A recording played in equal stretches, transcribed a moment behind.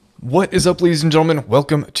What is up, ladies and gentlemen?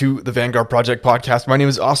 Welcome to the Vanguard Project podcast. My name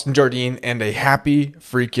is Austin Jardine, and a happy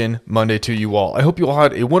freaking Monday to you all. I hope you all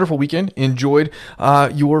had a wonderful weekend, enjoyed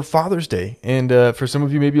your Father's Day, and for some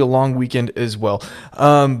of you, maybe a long weekend as well.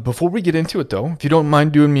 Before we get into it, though, if you don't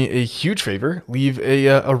mind doing me a huge favor, leave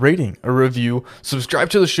a rating, a review,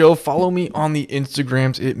 subscribe to the show, follow me on the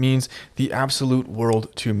Instagrams. It means the absolute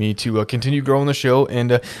world to me to continue growing the show,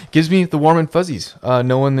 and gives me the warm and fuzzies,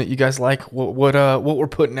 knowing that you guys like what we're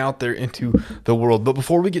putting out there into the world. But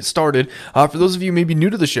before we get started, for those of you maybe new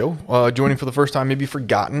to the show, joining for the first time, maybe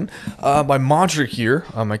forgotten, my mantra here,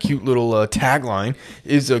 my cute little tagline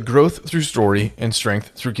is growth through story and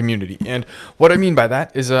strength through community. And what I mean by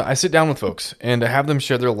that is I sit down with folks and I have them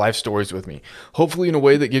share their life stories with me, hopefully in a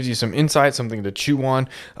way that gives you some insight, something to chew on,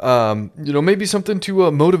 maybe something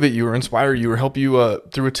to motivate you or inspire you or help you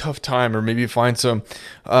through a tough time, or maybe find some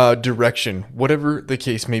direction, whatever the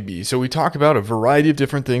case may be. So we talk about a variety of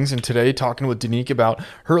different things, and today talking with Danique about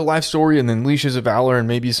her life story, and then Leashes of Valor, and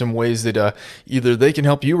maybe some ways that either they can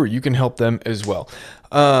help you or you can help them as well.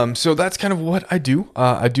 So that's kind of what I do.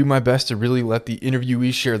 I do my best to really let the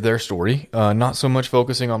interviewees share their story, not so much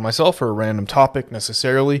focusing on myself or a random topic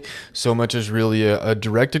necessarily, so much as really a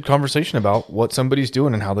directed conversation about what somebody's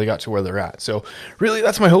doing and how they got to where they're at. So really,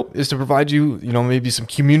 that's my hope, is to provide you, maybe some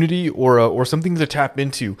community or something to tap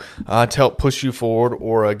into to help push you forward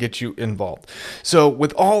or get you involved. So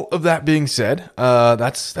with all of that being said,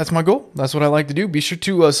 that's my goal. That's what I like to do. Be sure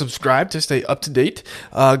to subscribe to stay up to date.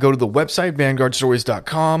 Go to the website, vanguardstories.com.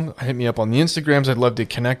 Hit me up on the Instagrams. I'd love to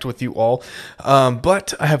connect with you all.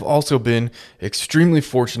 But I have also been extremely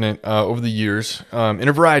fortunate over the years in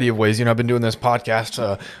a variety of ways. I've been doing this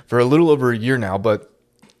podcast for a little over a year now, but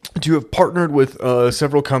to have partnered with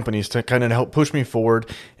several companies to kind of help push me forward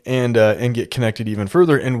and get connected even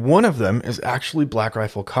further. And one of them is actually Black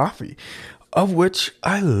Rifle Coffee, of which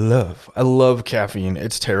I love. I love caffeine.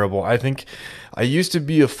 It's terrible. I think I used to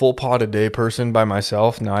be a full pot a day person by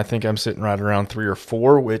myself. Now I think I'm sitting right around 3 or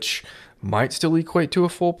 4, which might still equate to a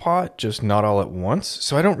full pot, just not all at once.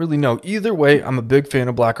 So I don't really know. Either way, I'm a big fan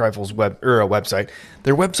of Black Rifle's website,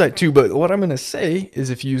 their website too. But what I'm going to say is,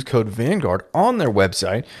 if you use code Vanguard on their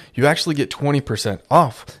website, you actually get 20%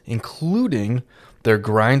 off, including their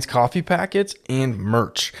grinds coffee packets and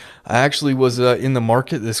merch. I actually was in the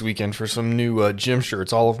market this weekend for some new gym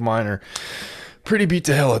shirts. All of mine are pretty beat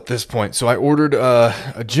to hell at this point. So I ordered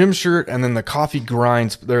a gym shirt and then the coffee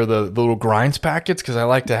grinds. They're the little grinds packets because I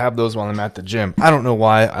like to have those while I'm at the gym. I don't know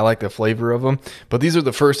why. I like the flavor of them. But these are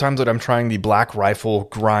the first times that I'm trying the Black Rifle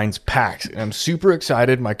grinds packs. And I'm super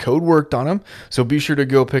excited. My code worked on them. So be sure to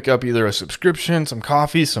go pick up either a subscription, some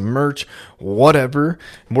coffee, some merch, whatever.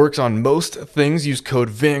 It works on most things. Use code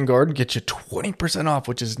Vanguard. Get you 20% off,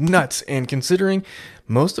 which is nuts. And considering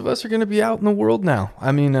most of us are going to be out in the world now.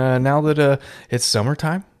 I mean, now that it's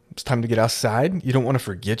summertime, it's time to get outside. You don't want to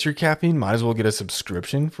forget your caffeine. Might as well get a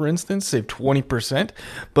subscription, for instance. Save 20%.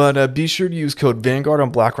 But be sure to use code Vanguard on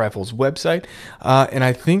Black Rifle's website. And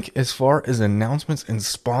I think as far as announcements and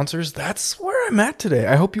sponsors, that's where I'm at today.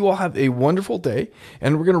 I hope you all have a wonderful day.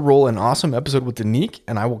 And we're going to roll an awesome episode with Danique.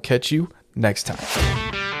 And I will catch you next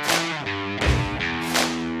time.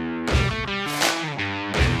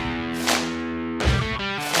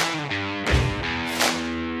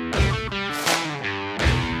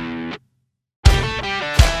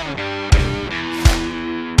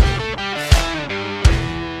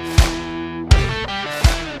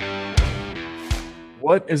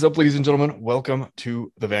 What is up, ladies and gentlemen? Welcome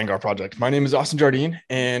to the Vanguard Project. My name is Austin Jardine,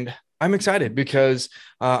 and I'm excited because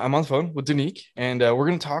I'm on the phone with Danique, and we're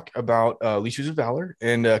going to talk about Leashes of Valor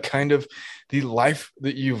and kind of the life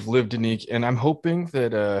that you've lived, Danique. And I'm hoping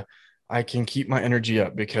that I can keep my energy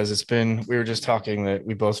up, because we were just talking that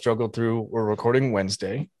we both struggled through. We're recording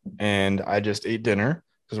Wednesday, and I just ate dinner,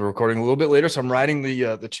 because we're recording a little bit later. So I'm riding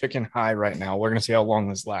the chicken high right now. We're going to see how long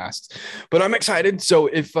this lasts, but I'm excited. So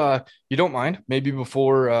if you don't mind, maybe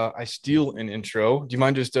before I steal an intro, do you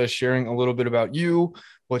mind just sharing a little bit about you,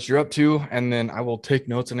 what you're up to? And then I will take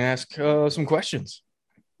notes and ask some questions.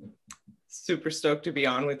 Super stoked to be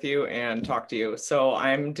on with you and talk to you. So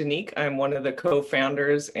I'm Danique. I'm one of the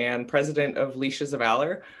co-founders and president of Leashes of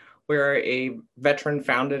Valor. We're a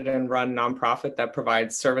veteran-founded and run nonprofit that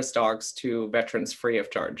provides service dogs to veterans free of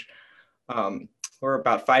charge. We're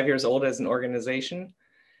about 5 years old as an organization.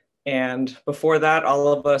 And before that, all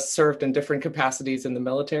of us served in different capacities in the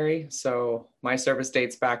military. So my service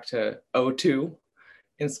dates back to '02,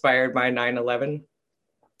 inspired by 9/11.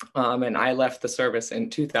 And I left the service in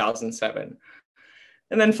 2007.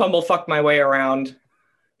 And then fucked my way around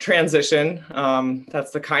transition.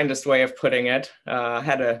 That's the kindest way of putting it.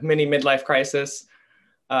 Had a mini midlife crisis.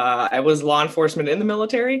 I was law enforcement in the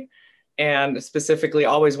military and specifically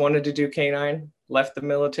always wanted to do canine, left the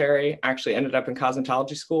military, actually ended up in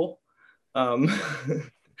cosmetology school. Um,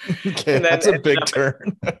 Okay, and then that's a ended big up,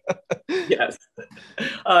 turn. yes,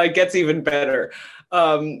 it gets even better.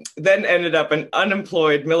 Then ended up an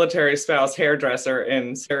unemployed military spouse hairdresser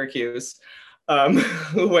in Syracuse,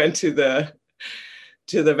 who went to the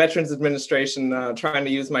Veterans Administration, trying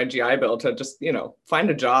to use my GI Bill to just, find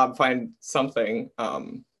a job, find something.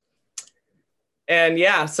 And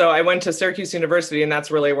yeah, so I went to Syracuse University, and that's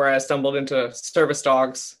really where I stumbled into service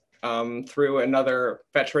dogs, through another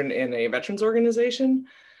veteran in a veterans organization.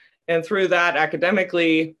 And through that,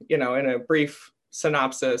 academically, in a brief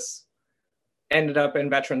synopsis, ended up in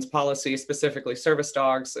veterans policy, specifically service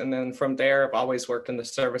dogs. And then from there, I've always worked in the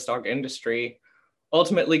service dog industry,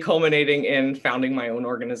 ultimately culminating in founding my own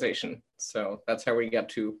organization. So that's how we get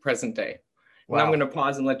to present day. And I'm Wow. going to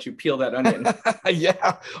pause and let you peel that onion.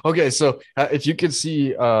 Yeah. Okay. So if you could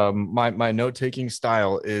see, my note taking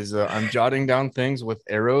style is I'm jotting down things with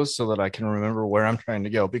arrows so that I can remember where I'm trying to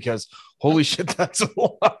go because holy shit, that's a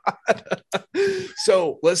lot.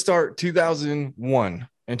 So let's start 2001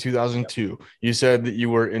 and 2002. You said that you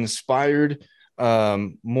were inspired,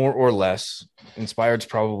 more or less. Inspired's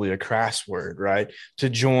probably a crass word, right? To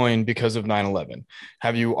join because of 9/11.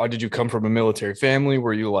 Have you, or did you come from a military family?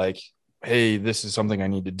 Were you like, hey, this is something I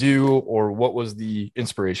need to do? Or what was the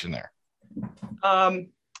inspiration there? Um,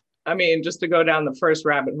 I mean, just to go down the first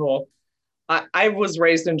rabbit hole, I was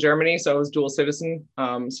raised in Germany, so I was dual citizen.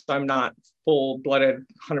 So I'm not full-blooded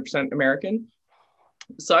 100% American.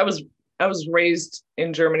 So I was raised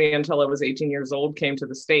in Germany until I was 18 years old, came to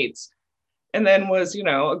the States, and then was,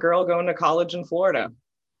 a girl going to college in Florida,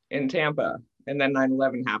 in Tampa. And then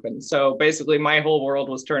 9/11 happened. So basically, my whole world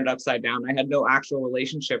was turned upside down. I had no actual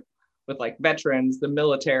relationship with like veterans, the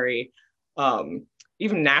military, um,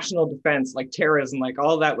 even national defense, like terrorism, like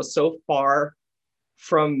all that was so far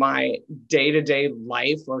from my day-to-day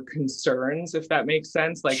life or concerns, if that makes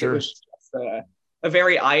sense. Like it Sure. was just a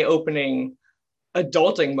very eye-opening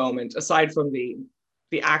adulting moment, aside from the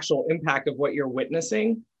actual impact of what you're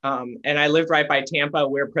witnessing. And I lived right by Tampa,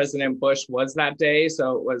 where President Bush was that day,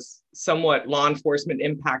 so it was somewhat law enforcement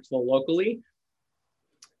impactful locally.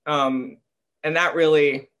 Um, and that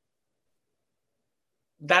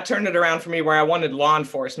turned it around for me, where I wanted law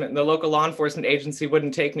enforcement, and the local law enforcement agency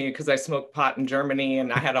wouldn't take me because I smoked pot in Germany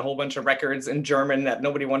and I had a whole bunch of records in German that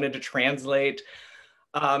nobody wanted to translate.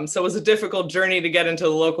 So it was a difficult journey to get into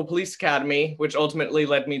the local police academy, which ultimately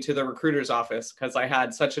led me to the recruiter's office because I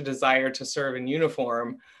had such a desire to serve in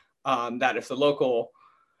uniform, that if the local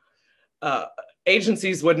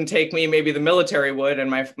agencies wouldn't take me, maybe the military would.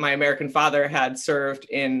 And my American father had served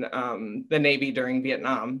in the Navy during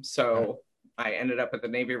Vietnam. So I ended up at the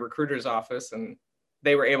Navy recruiter's office, and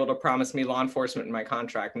they were able to promise me law enforcement in my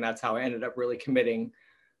contract. And that's how I ended up really committing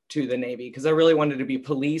to the Navy, because I really wanted to be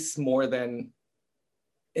police more than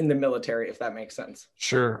in the military, if that makes sense.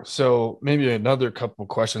 Sure. So maybe another couple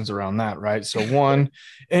questions around that, right? So one,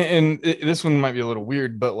 this one might be a little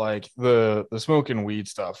weird, but like the smoking weed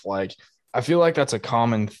stuff, like I feel like that's a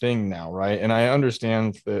common thing now, right? And I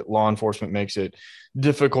understand that law enforcement makes it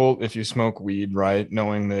difficult if you smoke weed, right?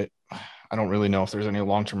 Knowing that I don't really know if there's any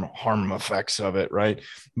long-term harm effects of it, right?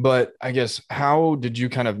 But I guess how did you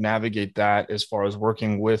kind of navigate that as far as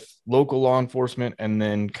working with local law enforcement and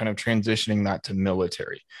then kind of transitioning that to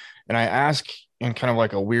military? And I ask in kind of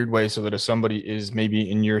like a weird way so that if somebody is maybe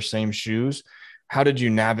in your same shoes, how did you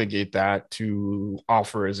navigate that to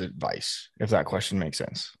offer as advice, if that question makes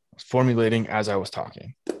sense? I was formulating as I was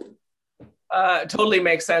talking. Totally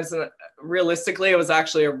makes sense. And realistically, it was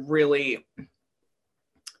actually a really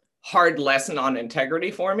hard lesson on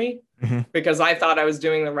integrity for me, Mm-hmm. because I thought I was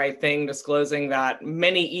doing the right thing, disclosing that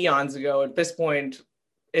many eons ago. At this point,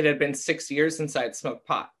 it had been 6 years since I had smoked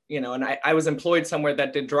pot, and I was employed somewhere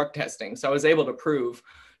that did drug testing. So I was able to prove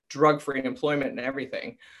drug-free employment and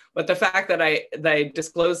everything. But the fact that I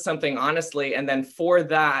disclosed something honestly, and then for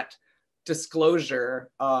that disclosure,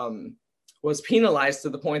 was penalized to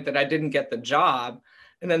the point that I didn't get the job.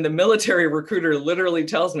 And then the military recruiter literally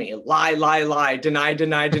tells me, lie, lie, lie, deny,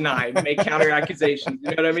 deny, deny, make counter accusations.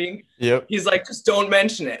 You know what I mean? Yep. He's like, just don't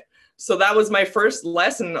mention it. So that was my first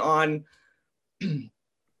lesson on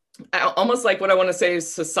almost like what I want to say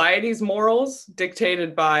is society's morals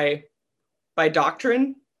dictated by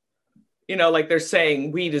doctrine. Like they're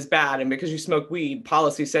saying weed is bad, and because you smoke weed,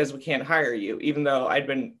 policy says we can't hire you, even though I'd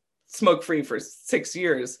been smoke free for 6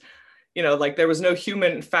 years. Like there was no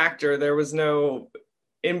human factor, there was no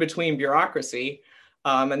in between bureaucracy.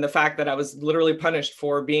 And the fact that I was literally punished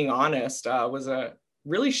for being honest was a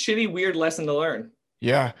really shitty, weird lesson to learn.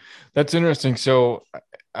 Yeah, that's interesting. So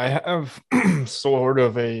I have sort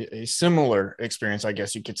of a similar experience, I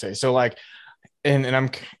guess you could say. So like, and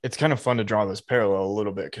it's kind of fun to draw this parallel a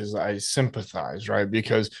little bit because I sympathize, right?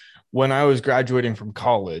 Because when I was graduating from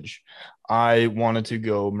college, I wanted to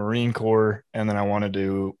go Marine Corps and then I wanted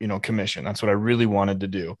to, commission. That's what I really wanted to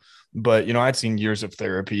do. But, I'd seen years of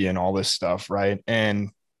therapy and all this stuff, right? And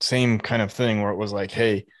same kind of thing where it was like,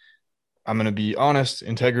 hey, I'm going to be honest,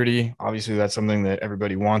 integrity. Obviously, that's something that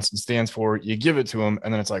everybody wants and stands for. You give it to them,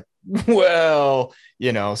 and then it's like, well,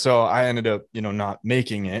 so I ended up, not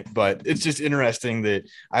making it. But it's just interesting that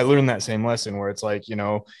I learned that same lesson where it's like,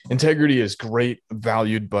 integrity is great,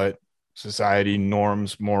 valued, but society,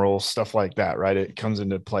 norms, morals, stuff like that, right? It comes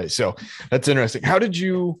into play. So that's interesting. How did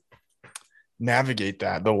you navigate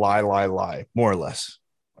that? The lie, more or less.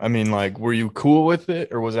 I mean, like, were you cool with it,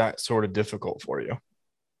 or was that sort of difficult for you?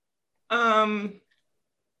 Um,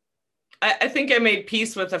 I think I made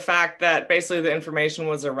peace with the fact that basically the information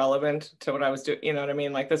was irrelevant to what I was doing. You know what I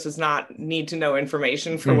mean? Like, this is not need to know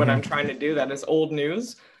information for what I'm Mm-hmm. trying to do. That is old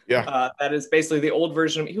news. Yeah. That is basically the old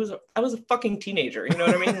version of me. I was a fucking teenager. You know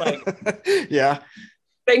what I mean? Like, Yeah.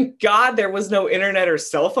 thank God there was no internet or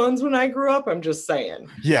cell phones when I grew up. I'm just saying.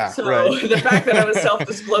 Yeah. So Right. the fact that I was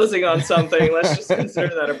self-disclosing on something, let's just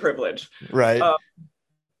consider that a privilege. Right. Uh,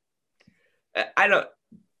 I don't.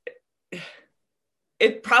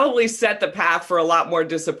 It probably set the path for a lot more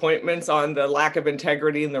disappointments on the lack of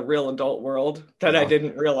integrity in the real adult world that I Yeah.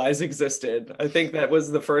 didn't realize existed. I think that was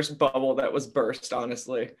the first bubble that was burst,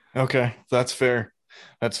 honestly. Okay. That's fair.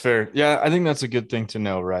 That's fair. Yeah. I think that's a good thing to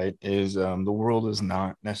know, right? Is the world is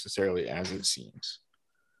not necessarily as it seems.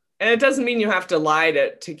 And it doesn't mean you have to lie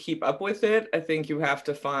to keep up with it. I think you have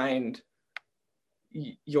to find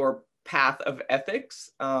your path of ethics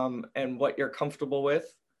and what you're comfortable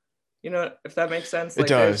with. You know, if that makes sense. It Like,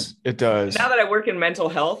 there's does. It does. now that I work in mental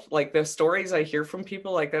health, like the stories I hear from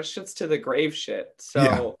people, like that shit's to the grave shit.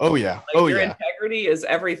 Yeah. So Oh, yeah. like Oh, your yeah. integrity is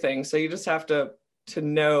everything. So you just have to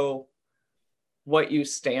know what you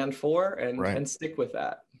stand for Right. and stick with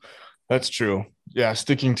that. That's true. Yeah.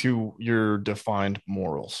 Sticking to your defined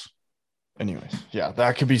morals. Anyways, yeah,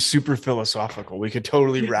 that could be super philosophical. We could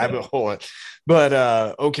totally rabbit hole it.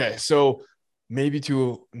 But okay, so maybe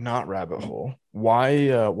to not rabbit hole.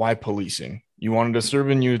 Why policing? You wanted to serve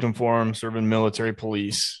in uniform, serve in military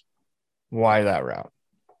police. Why that route?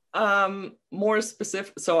 More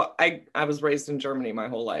specific. So I was raised in Germany my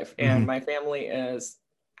whole life, and Mm-hmm. my family is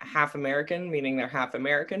half American, meaning they're half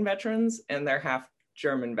American veterans and they're half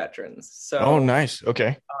German veterans. Oh, So nice.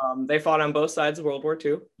 Okay. they fought on both sides of World War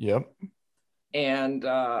II, Yep. and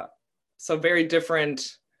so very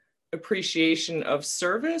different appreciation of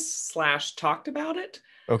service slash talked about it.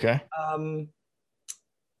 Okay. Um,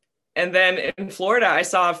 and then in Florida, I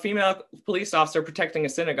saw a female police officer protecting a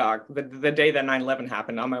synagogue the day that 9/11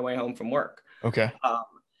 happened on my way home from work. Okay. Um,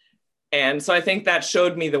 and so I think that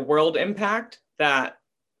showed me the world impact that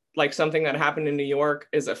like something that happened in New York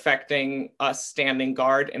is affecting us standing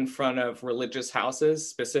guard in front of religious houses,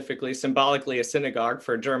 specifically symbolically a synagogue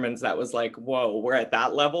for Germans. That was like, whoa, we're at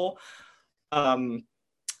that level. Um,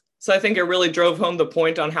 so I think it really drove home the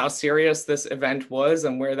point on how serious this event was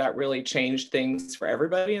and where that really changed things for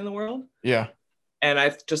everybody in the world. Yeah. And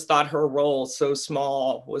I just thought her role, so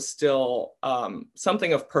small, was still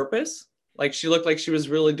something of purpose. Like she looked like she was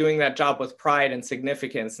really doing that job with pride and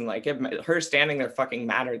significance, and like her standing there fucking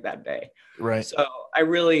mattered that day. Right. So I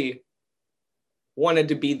really wanted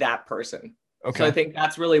to be that person. So I Okay. think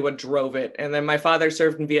that's really what drove it. And then my father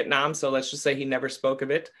served in Vietnam, so let's just say he never spoke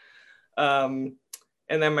of it. Um,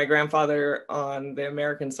 and then my grandfather on the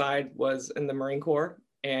American side was in the Marine Corps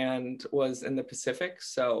and was in the Pacific.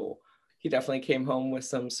 So he definitely came home with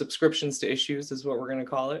some subscriptions to issues, is what we're going to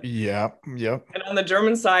call it. Yep. Yep. And on the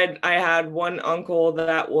German side, I had one uncle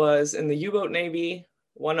that was in the U-boat Navy.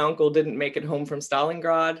 One uncle didn't make it home from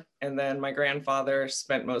Stalingrad. And then my grandfather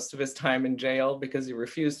spent most of his time in jail because he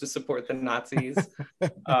refused to support the Nazis.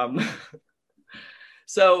 um,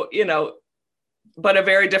 so, but a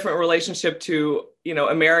very different relationship to,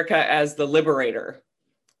 America as the liberator.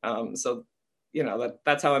 So,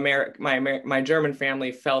 that's how my German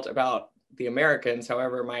family felt about the Americans.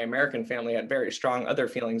 However, my American family had very strong other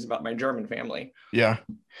feelings about my German family. Yeah.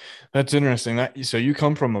 That's interesting. That so you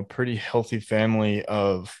come from a pretty healthy family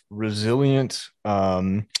of resilient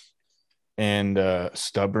and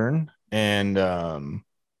stubborn and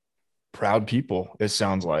proud people, it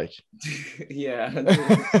sounds like. Yeah,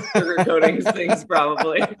 sugarcoating things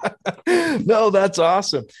probably. No, that's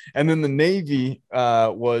awesome. And then the Navy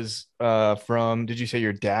was from, did you say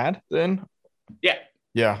your dad then? Yeah.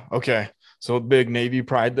 Yeah. Okay. So big Navy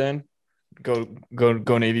pride then.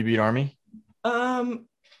 Go Navy, beat Army? Um,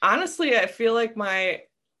 Honestly, I feel like my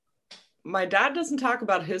dad doesn't talk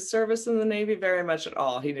about his service in the Navy very much at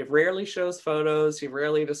all. He rarely shows photos. He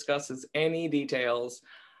rarely discusses any details.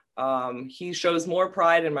 He shows more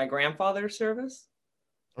pride in my grandfather's service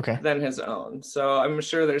Okay. than his own. So I'm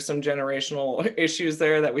sure there's some generational issues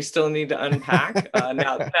there that we still need to unpack.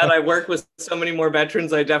 Now that I work with so many more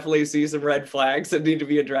veterans, I definitely see some red flags that need to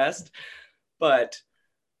be addressed. But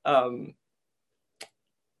um,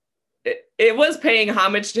 it was paying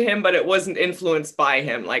homage to him, but it wasn't influenced by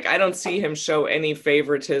him. Like, I don't see him show any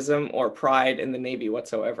favoritism or pride in the Navy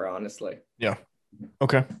whatsoever, honestly. Yeah.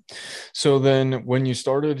 Okay. So then when you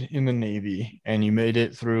started in the Navy and you made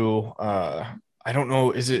it through I don't know,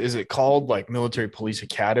 is it called like Military Police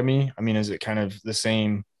Academy? I mean, is it kind of the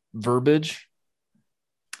same verbiage?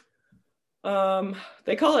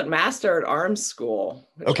 They call it Master at Arms School,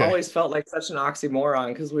 which Okay. always felt like such an oxymoron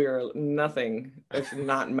because we were nothing if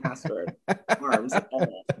not master at arms at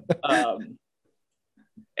all.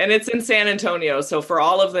 And it's in San Antonio. So for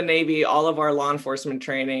all of the Navy, all of our law enforcement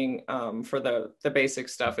training for the basic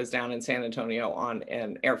stuff is down in San Antonio on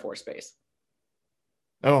an Air Force base.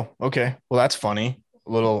 Oh, okay. Well, that's funny.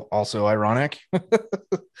 A little also ironic.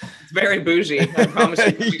 It's very bougie. I promise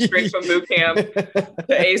you, coming straight from boot camp to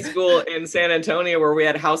A school in San Antonio where we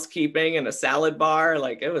had housekeeping and a salad bar.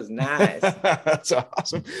 Like, it was nice. That's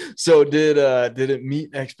awesome. So did it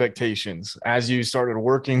meet expectations as you started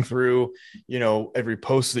working through, every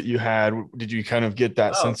post that you had? Did you kind of get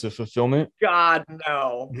that sense of fulfillment? God,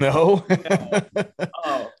 no. No. No.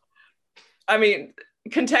 Oh, I mean,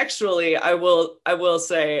 contextually, I will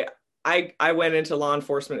say I went into law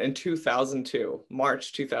enforcement in 2002,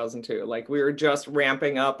 March 2002. Like, we were just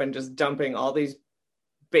ramping up and just dumping all these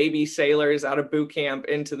baby sailors out of boot camp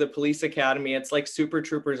into the police academy. It's like super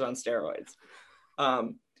troopers on steroids.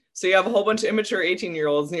 So you have a whole bunch of immature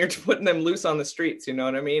 18-year-olds and you're putting them loose on the streets, you know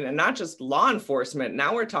what I mean? And not just law enforcement.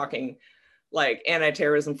 Now we're talking like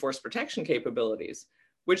anti-terrorism force protection capabilities,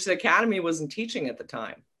 which the academy wasn't teaching at the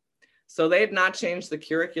time. So they had not changed the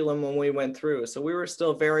curriculum when we went through. So we were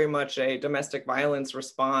still very much a domestic violence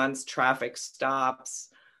response, traffic stops,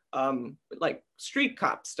 like street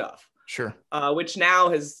cop stuff. Sure. Which now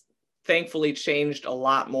has thankfully changed a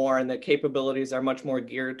lot more, and the capabilities are much more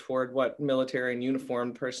geared toward what military and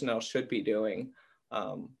uniformed personnel should be doing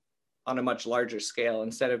on a much larger scale,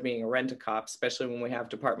 instead of being a rent-a-cop, especially when we have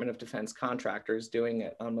Department of Defense contractors doing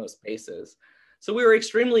it on most bases. So we were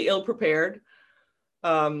extremely ill-prepared.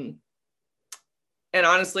 And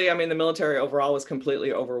honestly, I mean, the military overall was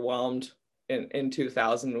completely overwhelmed in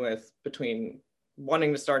 2000 with between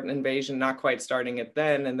wanting to start an invasion, not quite starting it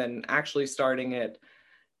then, and then actually starting it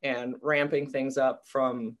and ramping things up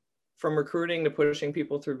from recruiting to pushing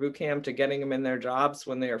people through boot camp to getting them in their jobs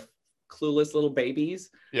when they're clueless little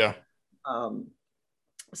babies. Yeah.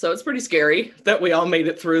 So it's pretty scary that we all made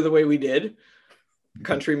it through the way we did.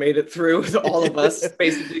 Country made it through with all of us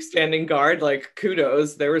basically standing guard. Like,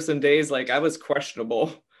 kudos. There were some days like I was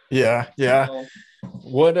questionable. Yeah.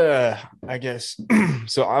 What I guess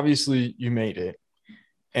so obviously you made it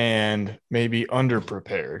and maybe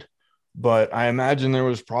underprepared, but I imagine there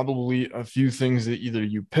was probably a few things that either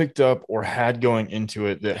you picked up or had going into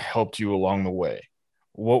it that helped you along the way.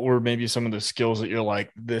 What were maybe some of the skills that you're like,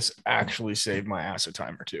 this actually saved my ass a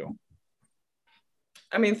time or two?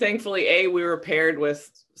 I mean, thankfully, we were paired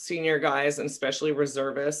with senior guys and especially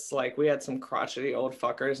reservists. Like, we had some crotchety old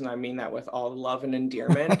fuckers, and I mean that with all love and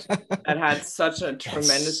endearment, that had such a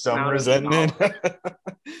tremendous amount resentment.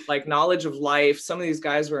 Of knowledge of life. Some of these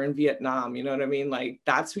guys were in Vietnam, you know what I mean? Like,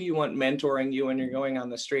 that's who you want mentoring you when you're going on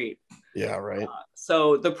the street. Yeah, right.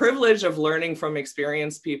 So the privilege of learning from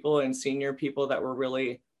experienced people and senior people that were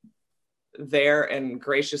really there and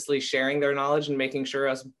graciously sharing their knowledge and making sure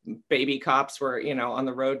us baby cops were, on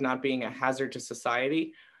the road, not being a hazard to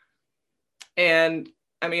society. And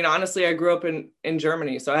I mean, honestly, I grew up in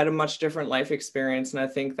Germany, so I had a much different life experience. And I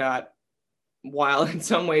think that while in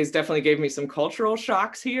some ways definitely gave me some cultural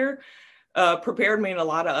shocks here, prepared me in a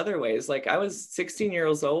lot of other ways. Like, I was 16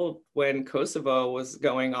 years old when Kosovo was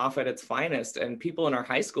going off at its finest, and people in our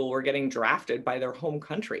high school were getting drafted by their home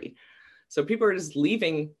country. So people are just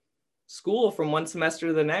leaving school from one semester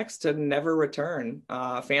to the next to never return.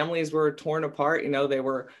 Families were torn apart. They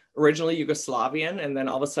were originally Yugoslavian, and then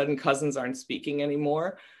all of a sudden cousins aren't speaking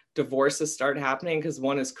anymore. Divorces start happening because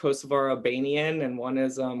one is Kosovo Albanian and one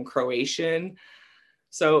is Croatian.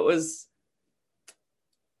 So it was,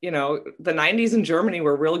 the 90s in Germany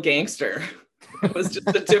were real gangster. It was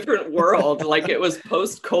just a different world. Like, it was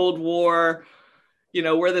post-Cold War,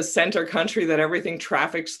 we're the center country that everything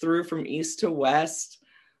traffics through from east to west.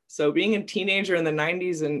 So being a teenager in the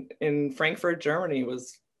 90s in Frankfurt, Germany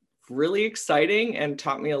was really exciting and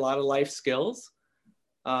taught me a lot of life skills.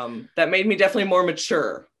 That made me definitely more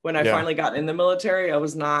mature. When I Yeah. finally got in the military, I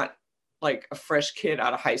was not like a fresh kid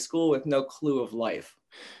out of high school with no clue of life.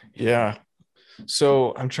 Yeah.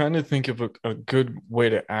 So I'm trying to think of a good way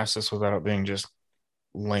to ask this without it being just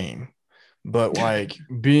lame. But like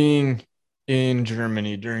being in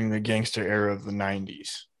Germany during the gangster era of the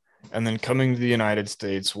 90s and then coming to the United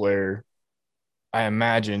States where I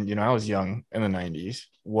imagine, I was young in the 90s,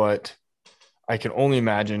 what I can only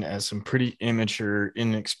imagine as some pretty immature,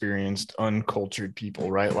 inexperienced, uncultured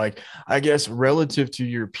people, right? Like I guess relative to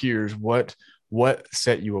your peers, what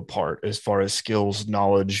set you apart as far as skills,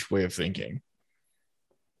 knowledge, way of thinking?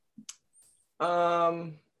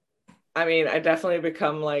 Um, I mean, I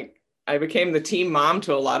became the team mom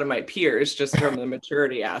to a lot of my peers just from the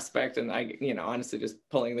maturity aspect, and honestly just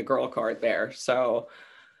pulling the girl card there. So,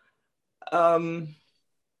 um,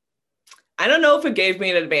 I don't know if it gave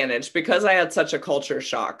me an advantage because I had such a culture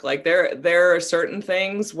shock. Like there are certain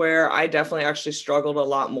things where I definitely actually struggled a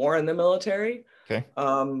lot more in the military. Okay.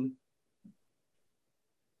 Um,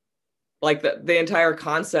 like the entire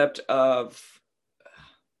concept of,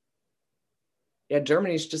 yeah,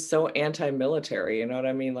 Germany's just so anti-military, you know what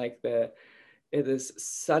I mean? It is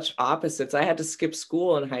such opposites. I had to skip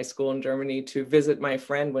school in high school in Germany to visit my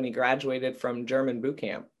friend when he graduated from German boot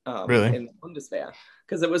camp Really? in the Bundeswehr,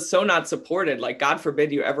 because it was so not supported. Like, God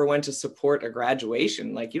forbid you ever went to support a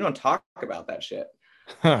graduation. Like, you don't talk about that shit.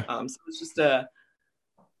 Huh. So it's just a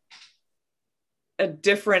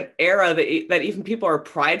different era that even people are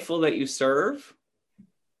prideful that you serve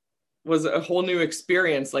was a whole new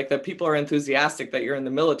experience. Like that people are enthusiastic that you're in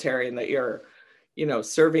the military and that you're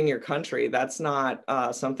serving your country. That's not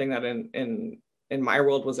something that in my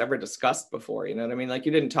world was ever discussed before. You know what I mean? Like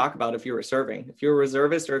you didn't talk about if you were serving. If you were a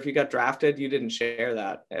reservist or if you got drafted, you didn't share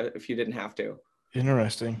that if you didn't have to.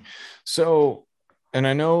 Interesting. So, and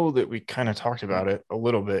I know that we kind of talked about it a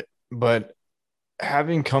little bit, but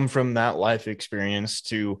having come from that life experience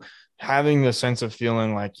to having the sense of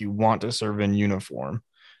feeling like you want to serve in uniform,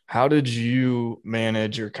 how did you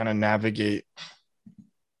manage or kind of navigate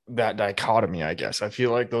that dichotomy? I guess I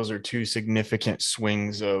feel like those are two significant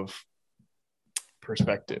swings of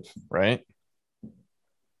perspective, right?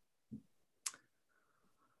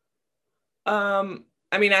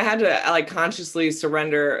 I mean, I had to like consciously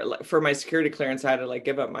surrender for my security clearance. I had to like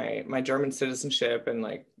give up my German citizenship and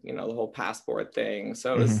like the whole passport thing.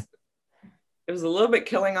 So Mm-hmm. it was a little bit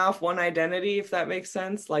killing off one identity, if that makes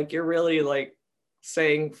sense. Like you're really like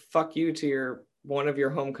saying fuck you to your one of your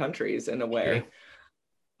home countries in a Sure. way.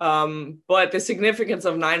 But the significance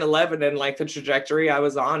of 9/11 and like the trajectory I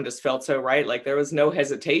was on just felt so right. Like there was no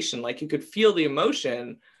hesitation. Like you could feel the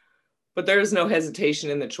emotion, but there was no hesitation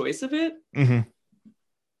in the choice of it. Mm-hmm.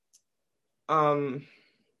 Um,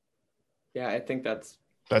 yeah, I think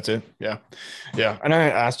That's it. Yeah. Yeah. And I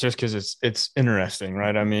asked just because it's interesting,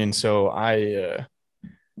 right? I mean, so I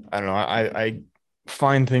don't know. I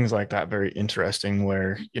find things like that very interesting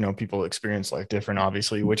where, people experience life different,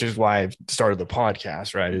 obviously, which is why I've started the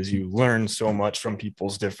podcast, right? Is you learn so much from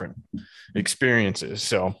people's different experiences.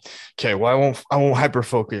 So, okay, well, I won't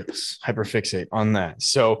hyperfixate on that.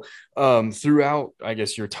 So, throughout, I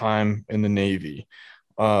guess, your time in the Navy,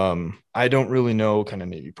 I don't really know kind of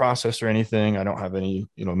Navy process or anything. I don't have any,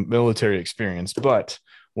 military experience, but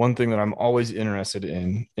one thing that I'm always interested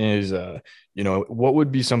in is, what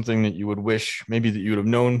would be something that you would wish maybe that you would have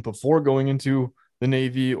known before going into the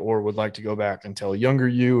Navy or would like to go back and tell younger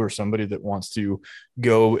you or somebody that wants to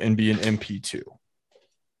go and be an MP2?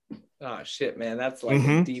 oh shit, man, that's like a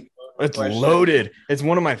Mm-hmm. deep It's question. loaded. It's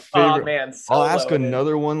one of my Oh favorite. man, I'll so ask loaded.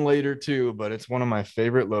 another one later too, but it's one of my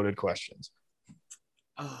favorite loaded questions.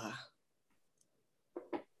 Uh,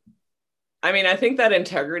 I mean, I think that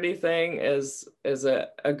integrity thing is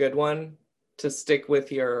a good one to stick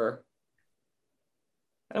with your,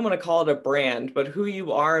 I don't want to call it a brand, but who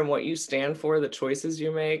you are and what you stand for, the choices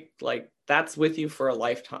you make, like that's with you for a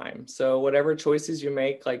lifetime. So whatever choices you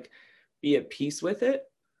make, like be at peace with it,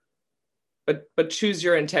 but choose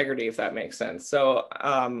your integrity if that makes sense. So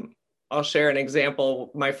I'll share an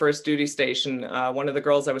example. My first duty station, one of the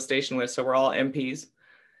girls I was stationed with, so we're all MPs,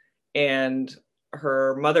 and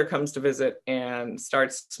her mother comes to visit and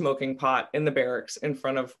starts smoking pot in the barracks in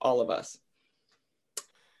front of all of us.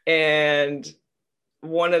 And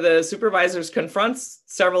one of the supervisors confronts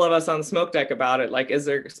several of us on the smoke deck about it. Like, is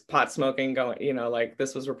there pot smoking going? Like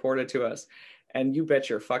this was reported to us. And you bet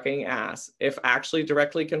your fucking ass, if actually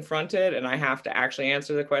directly confronted and I have to actually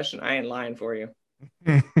answer the question, I ain't lying for you.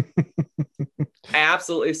 I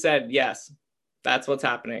absolutely said yes. That's what's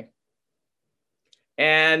happening.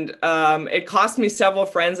 And it cost me several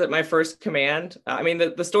friends at my first command. I mean,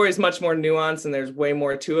 the story is much more nuanced and there's way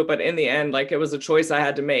more to it. But in the end, like, it was a choice I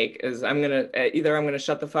had to make: is I'm gonna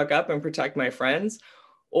shut the fuck up and protect my friends,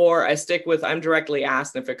 or I stick with I'm directly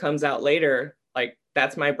asked. And if it comes out later, like,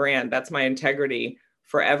 that's my brand, that's my integrity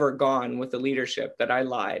forever gone with the leadership that I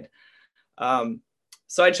lied. Um,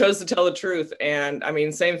 so I chose to tell the truth. And I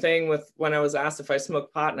mean, same thing with when I was asked if I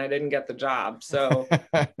smoked pot and I didn't get the job. So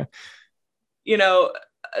you know,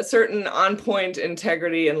 a certain on point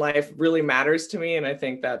integrity in life really matters to me. And I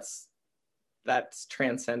think that's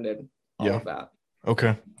transcended all Yeah. of that.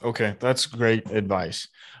 Okay. Okay. That's great advice.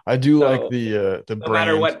 I do like So the no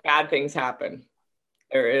matter brand. what bad things happen,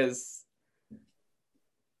 there is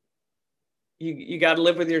you got to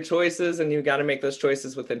live with your choices and you got to make those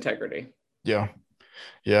choices with integrity. Yeah.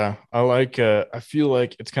 Yeah. I feel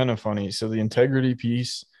like it's kind of funny. So the integrity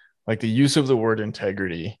piece, like the use of the word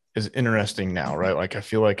integrity is interesting now, right? Like I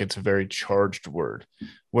feel like it's a very charged word.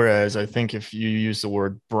 Whereas I think if you use the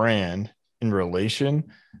word brand in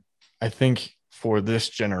relation, I think for this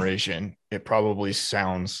generation, it probably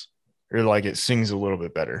sounds or like it sings a little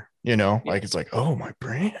bit better, Yeah. like it's like, oh, my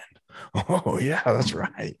brand. Oh, yeah, that's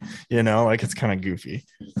right. Like it's kind of goofy.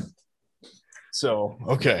 So,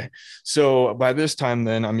 okay. So by this time,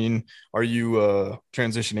 then, I mean, are you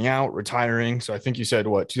transitioning out, retiring? So I think you said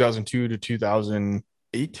what, 2002 to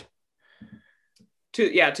 2008?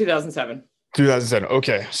 Yeah, 2007. 2007.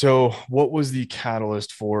 Okay. So what was the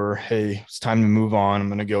catalyst for, hey, it's time to move on. I'm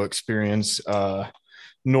going to go experience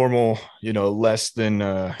normal, less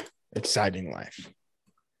than exciting life.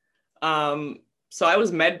 Um, so I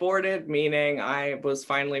was med boarded, meaning I was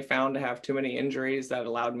finally found to have too many injuries that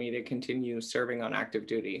allowed me to continue serving on active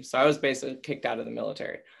duty. So I was basically kicked out of the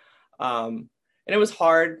military. And it was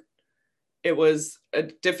hard. It was a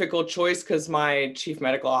difficult choice because my chief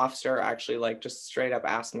medical officer actually, like, just straight up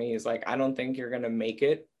asked me, he's like, I don't think you're going to make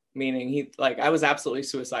it. Meaning he, like, I was absolutely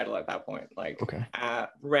suicidal at that point, like, Okay.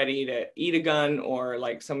 ready to eat a gun or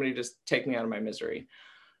like somebody just take me out of my misery.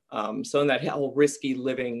 So in that whole risky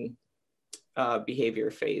living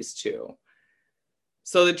behavior phase too.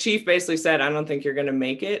 So the chief basically said, I don't think you're going to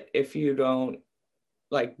make it if you don't,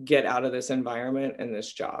 like, get out of this environment and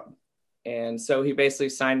this job. And so he basically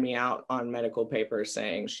signed me out on medical papers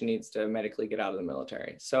saying she needs to medically get out of the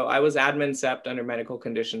military. So I was admin sept under medical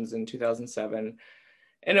conditions in 2007.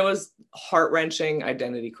 And it was heart-wrenching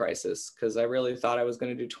identity crisis because I really thought I was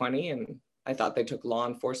going to do 20 and I thought they took law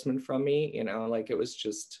enforcement from me, like it was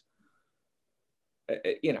just,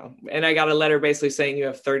 and I got a letter basically saying you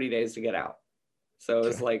have 30 days to get out. So it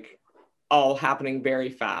was Okay. like all happening very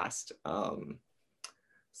fast.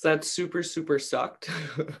 So that super, super sucked.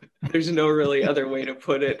 There's no really other way to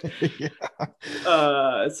put it.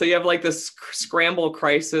 Yeah. So you have like this scramble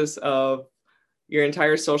crisis of your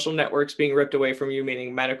entire social networks being ripped away from you,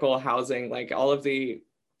 meaning medical, housing, like all of the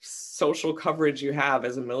social coverage you have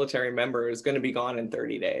as a military member is going to be gone in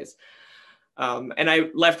 30 days. And I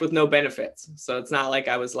left with no benefits. So it's not like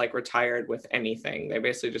I was like retired with anything. They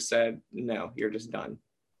basically just said, no, you're just done.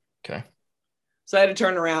 Okay. So I had to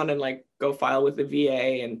turn around and like go file with the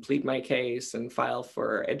VA and plead my case and file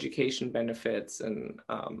for education benefits. And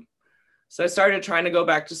so I started trying to go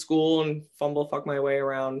back to school and fuck my way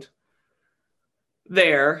around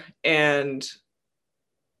there and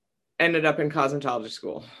ended up in cosmetology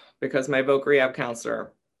school because my voc rehab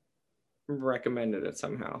counselor recommended it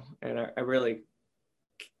somehow. And I really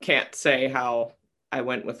can't say how I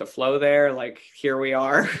went with the flow there. Like, here we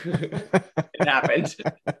are. It happened.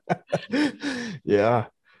 Yeah.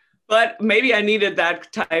 But maybe I needed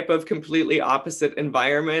that type of completely opposite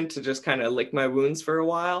environment to just kind of lick my wounds for a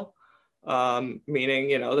while.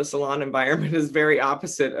 Meaning, the salon environment is very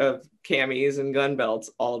opposite of camis and gun belts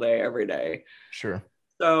all day, every day. Sure.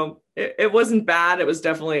 So it wasn't bad. It was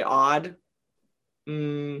definitely odd.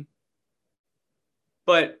 Mm,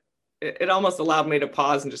 but it almost allowed me to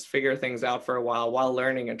pause and just figure things out for a while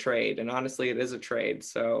learning a trade. And honestly, it is a trade.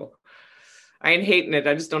 So I ain't hating it.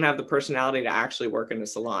 I just don't have the personality to actually work in a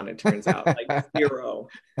salon. It turns out, like, zero,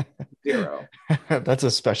 zero. That's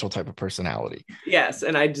a special type of personality. Yes,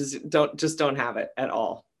 and I just don't have it at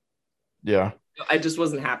all. Yeah. I just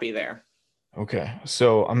wasn't happy there. Okay.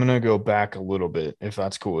 So I'm going to go back a little bit if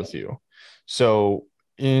that's cool with you. So,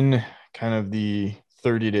 in kind of the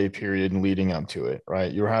 30-day period leading up to it,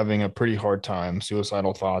 right? You're having a pretty hard time,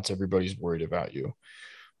 suicidal thoughts, everybody's worried about you.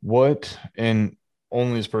 What, and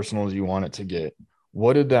only as personal as you want it to get,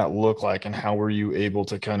 what did that look like and how were you able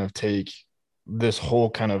to kind of take this whole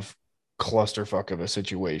kind of clusterfuck of a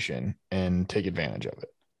situation and take advantage of it?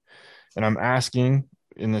 And I'm asking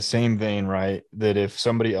in the same vein, right? That if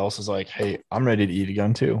somebody else is like, "Hey, I'm ready to eat a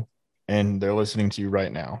gun too," and they're listening to you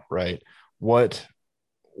right now, right? What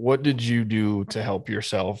what did you do to help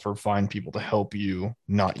yourself or find people to help you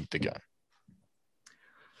not eat the gun?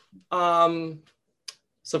 Um,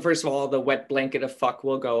 so first of all, the wet blanket of fuck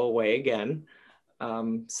will go away again.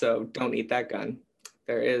 So don't eat that gun.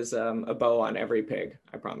 There is a bow on every pig,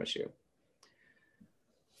 I promise you,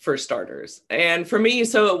 for starters. And for me,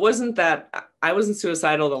 so it wasn't that I wasn't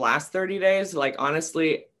suicidal the last 30 days. Like,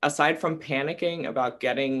 honestly, aside from panicking about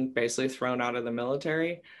getting basically thrown out of the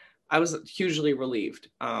military, I was hugely relieved.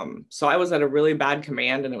 So I was at a really bad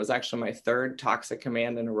command, and it was actually my third toxic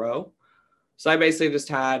command in a row. So I basically just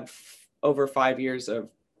had over 5 years of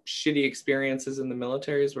shitty experiences in the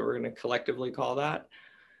military, is what we're going to collectively call that.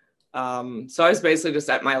 So I was basically just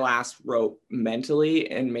at my last rope mentally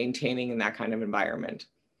and maintaining in that kind of environment.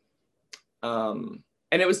 And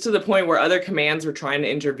it was to the point where other commands were trying to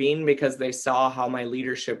intervene because they saw how my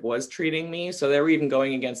leadership was treating me. So they were even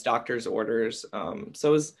going against doctors' orders.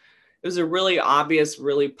 So it was a really obvious,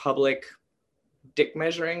 really public dick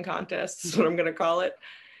measuring contest, is what I'm going to call it.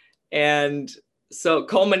 And so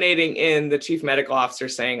culminating in the chief medical officer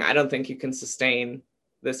saying, I don't think you can sustain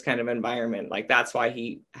this kind of environment. Like, that's why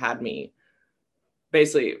he had me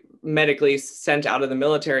basically medically sent out of the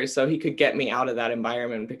military so he could get me out of that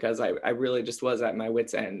environment, because I really just was at my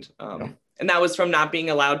wit's end. Yeah. And that was from not being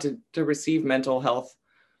allowed to receive mental health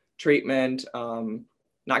treatment,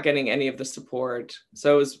 not getting any of the support.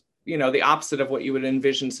 So it was, the opposite of what you would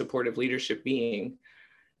envision supportive leadership being.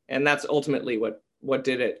 And that's ultimately what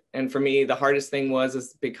did it. And for me, the hardest thing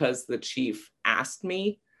is because the chief asked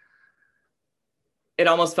me, it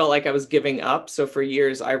almost felt like I was giving up. So for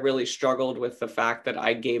years, I really struggled with the fact that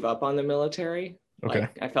I gave up on the military. Okay.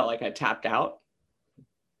 Like, I felt like I tapped out.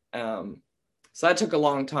 So that took a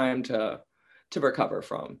long time to recover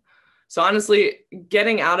from. So honestly,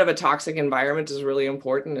 getting out of a toxic environment is really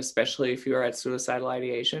important, especially if you are at suicidal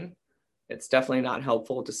ideation. It's definitely not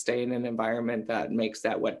helpful to stay in an environment that makes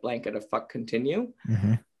that wet blanket of fuck continue.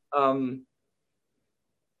 Mm-hmm.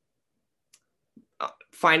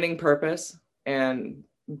 Finding purpose and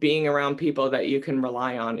being around people that you can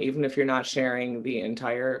rely on, even if you're not sharing the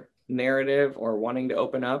entire narrative or wanting to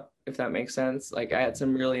open up, if that makes sense. Like, I had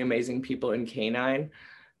some really amazing people in K9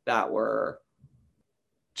 that were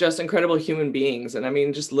just incredible human beings. And I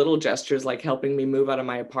mean, just little gestures like helping me move out of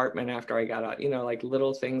my apartment after I got out, like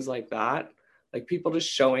little things like that, like people just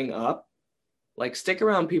showing up. Like, stick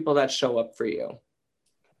around people that show up for you.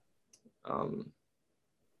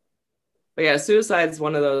 But yeah, suicide is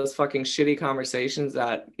one of those fucking shitty conversations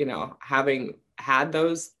that, having had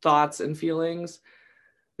those thoughts and feelings,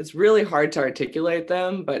 it's really hard to articulate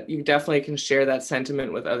them, but you definitely can share that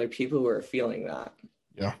sentiment with other people who are feeling that.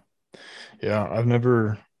 Yeah. Yeah. I've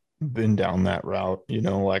never been down that route.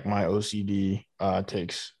 Like my OCD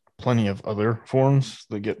takes plenty of other forms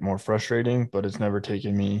that get more frustrating, but it's never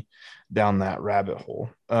taken me down that rabbit hole.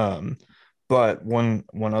 But one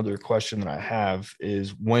other question that I have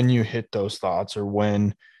is, when you hit those thoughts or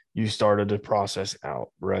when you started to process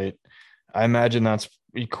out, right? I imagine that's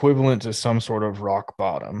equivalent to some sort of rock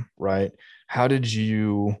bottom, right? How did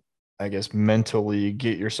you, I guess, mentally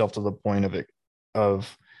get yourself to the point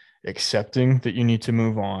of accepting that you need to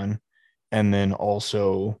move on, and then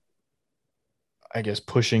also, I guess,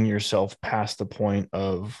 pushing yourself past the point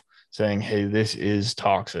of saying, hey, this is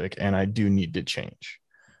toxic and I do need to change?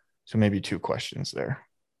 So maybe two questions there.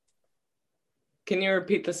 Can you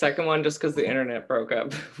repeat the second one, just because the internet broke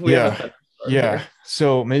up? We have a Yeah. thunderstorm Yeah. here.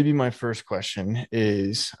 So maybe my first question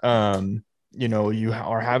is, you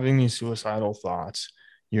are having these suicidal thoughts.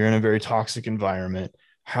 You're in a very toxic environment.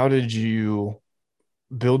 How did you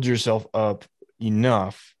build yourself up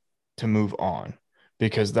enough to move on?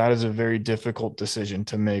 Because that is a very difficult decision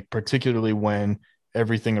to make, particularly when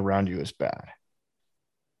everything around you is bad.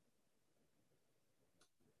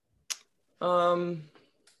 Um,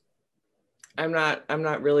 I'm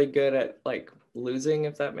not really good at like losing,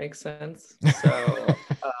 if that makes sense. So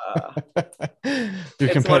You're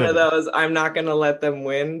it's one of competitive. those, I'm not gonna let them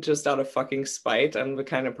win just out of fucking spite. I'm the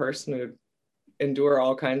kind of person who endure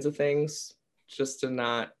all kinds of things just to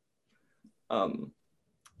not um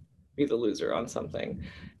be the loser on something.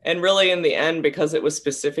 And really, in the end, because it was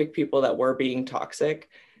specific people that were being toxic,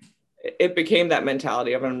 it became that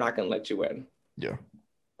mentality of, I'm not gonna let you win. Yeah.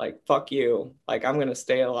 Like, fuck you. Like, I'm gonna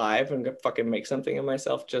stay alive and fucking make something of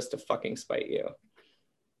myself just to fucking spite you.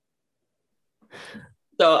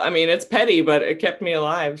 So I mean, it's petty, but it kept me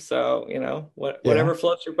alive. So Yeah. whatever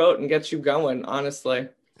floats your boat and gets you going. Honestly.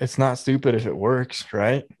 It's not stupid if it works,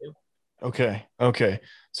 right? Okay. Okay.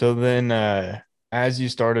 So then as you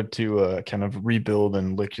started to kind of rebuild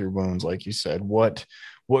and lick your wounds, like you said, what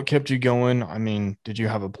kept you going? I mean, did you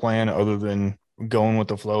have a plan other than going with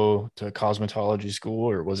the flow to cosmetology school,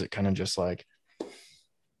 or was it kind of just like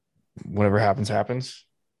whatever happens, happens?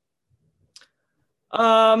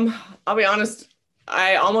 I'll be honest,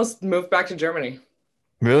 I almost moved back to Germany.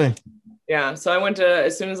 Really? Yeah, so I went to,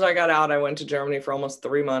 as soon as I got out, I went to Germany for almost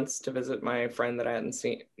 3 months to visit my friend that I hadn't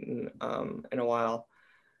seen in a while.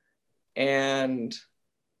 And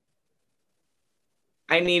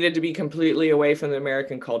I needed to be completely away from the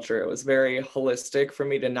American culture. It was very holistic for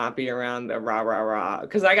me to not be around the rah, rah, rah.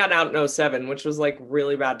 Because I got out in '07, which was like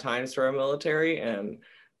really bad times for our military, and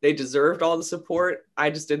they deserved all the support. I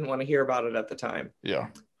just didn't want to hear about it at the time. Yeah.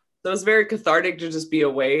 So it was very cathartic to just be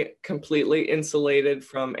away, completely insulated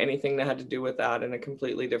from anything that had to do with that in a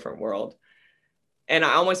completely different world. And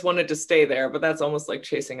I almost wanted to stay there, but that's almost like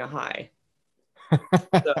chasing a high.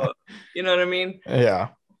 So, you know what I mean? Yeah.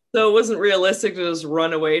 So it wasn't realistic to just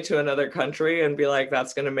run away to another country and be like,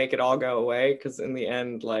 that's going to make it all go away. Because in the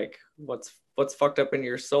end, like what's fucked up in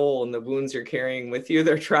your soul and the wounds you're carrying with you,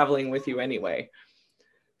 they're traveling with you anyway.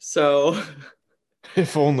 So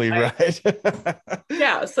If only, right?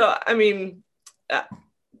 yeah. So, I mean,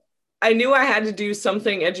 I knew I had to do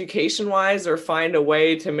something education wise or find a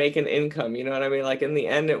way to make an income. You know what I mean? Like in the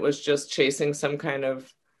end, it was just chasing some kind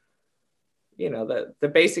of,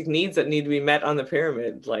 the basic needs that need to be met on the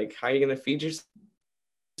pyramid. Like how are you going to feed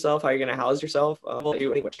yourself? How are you going to house yourself?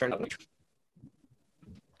 Which turned out.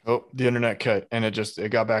 Oh, the internet cut and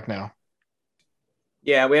it got back now.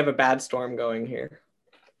 Yeah, we have a bad storm going here.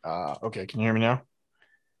 Okay. Can you hear me now?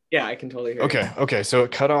 Yeah, I can totally hear Okay. you. Okay. So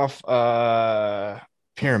it cut off,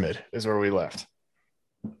 pyramid is where we left.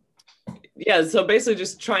 Yeah, so basically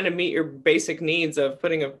just trying to meet your basic needs of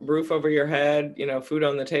putting a roof over your head, food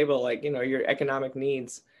on the table, like, your economic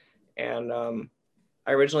needs. And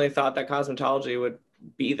I originally thought that cosmetology would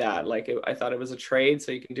be that. Like, I thought it was a trade,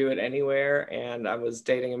 so you can do it anywhere. And I was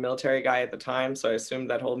dating a military guy at the time, so I assumed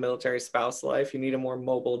that whole military spouse life, you need a more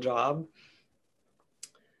mobile job.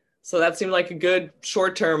 So that seemed like a good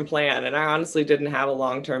short-term plan. And I honestly didn't have a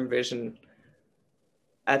long-term vision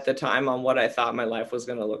at the time on what I thought my life was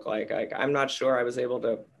going to look like. I'm not sure I was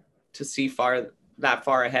able to see that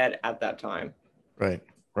far ahead at that time. Right.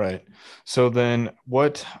 Right. So then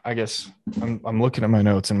what, I guess I'm looking at my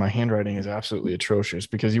notes and my handwriting is absolutely atrocious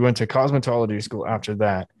because you went to cosmetology school after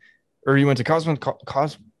that, or you went to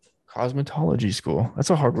cosmetology school.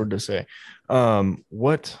 That's a hard word to say.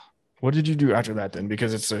 What did you do after that then?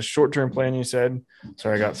 Because it's a short-term plan, you said.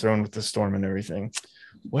 Sorry, I got thrown with the storm and everything.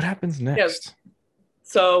 What happens Yes. next?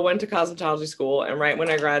 So went to cosmetology school, and right when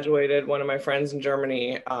I graduated, one of my friends in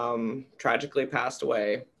Germany tragically passed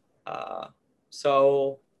away.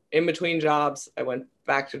 So in between jobs, I went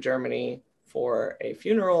back to Germany for a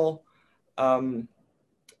funeral. And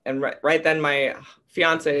right then, my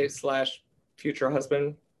fiance slash future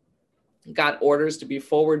husband got orders to be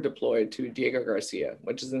forward deployed to Diego Garcia,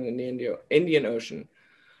 which is in the Indian Ocean.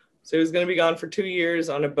 So he was going to be gone for 2 years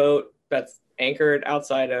on a boat that's anchored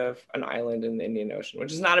outside of an island in the Indian Ocean,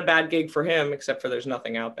 which is not a bad gig for him, except for there's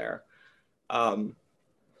nothing out there.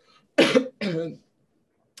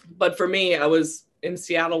 But for me, I was in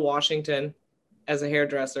Seattle, Washington as a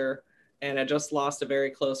hairdresser, and I just lost a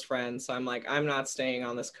very close friend. So I'm like, I'm not staying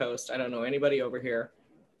on this coast. I don't know anybody over here.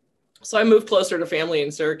 So I moved closer to family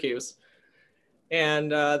in Syracuse.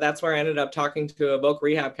 And that's where I ended up talking to a voc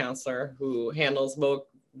rehab counselor who handles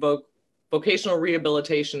vocational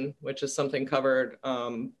rehabilitation, which is something covered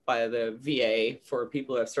by the VA for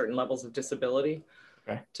people who have certain levels of disability,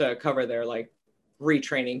 Okay. to cover their like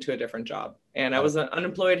retraining to a different job. And I was an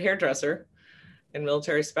unemployed hairdresser and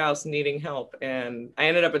military spouse needing help. And I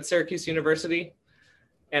ended up at Syracuse University.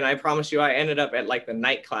 And I promise you, I ended up at like the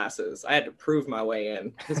night classes. I had to prove my way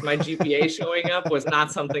in because my GPA showing up was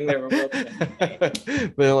not something they were willing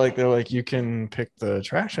to. They're like, you can pick the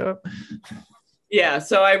trash up. Yeah,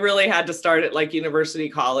 so I really had to start at like university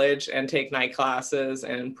college and take night classes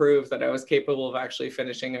and prove that I was capable of actually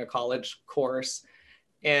finishing a college course.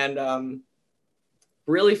 And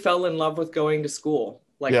really fell in love with going to school.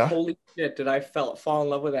 Like, Yeah. holy shit, did I fall in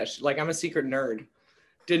love with that shit. Like, I'm a secret nerd.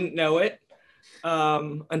 Didn't know it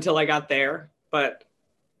until I got there. But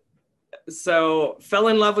so fell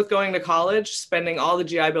in love with going to college, spending all the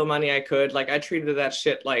GI Bill money I could. Like, I treated that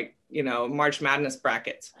shit like, March Madness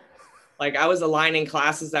brackets. Like, I was aligning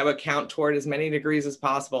classes that would count toward as many degrees as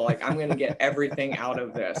possible. Like, I'm going to get everything out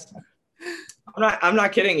of this. I'm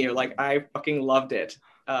not kidding you. Like, I fucking loved it.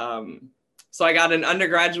 So I got an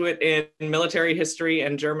undergraduate in military history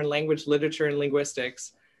and German language, literature, and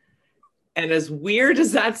linguistics. And as weird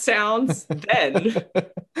as that sounds, then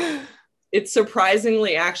it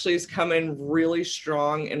surprisingly actually has come in really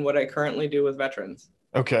strong in what I currently do with veterans.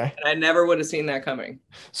 Okay. And I never would have seen that coming.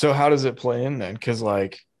 So how does it play in then? Because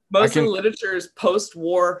like I Most of the can, literature is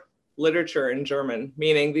post-war literature in German,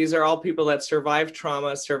 meaning these are all people that survived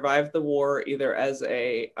trauma, survived the war either as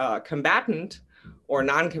a combatant or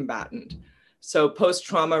non-combatant. So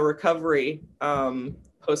post-trauma recovery,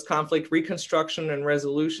 post-conflict reconstruction and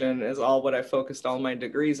resolution is all what I focused all my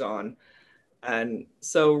degrees on. And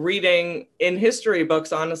so reading in history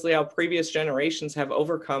books, honestly, how previous generations have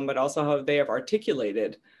overcome, but also how they have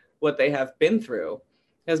articulated what they have been through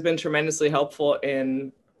has been tremendously helpful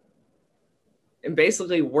in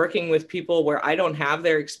basically working with people where I don't have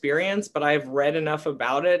their experience, but I've read enough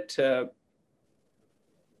about it to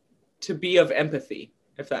be of empathy,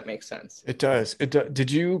 if that makes sense. it does.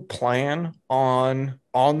 Did you plan on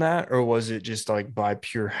that, or was it just like by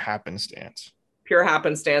pure happenstance? Pure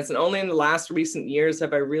happenstance. And only in the last recent years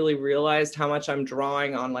have I really realized how much I'm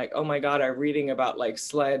drawing on, like, oh my God, I'm reading about like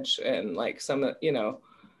Sledge and like some,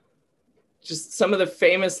 just some of the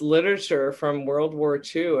famous literature from World War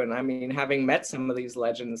II. And I mean, having met some of these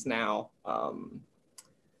legends now,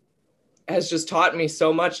 has just taught me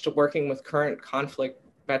so much to working with current conflict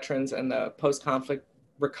veterans and the post-conflict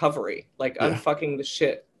recovery, like Yeah. unfucking the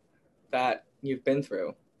shit that you've been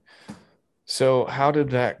through. So how did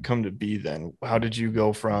that come to be then? How did you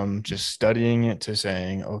go from just studying it to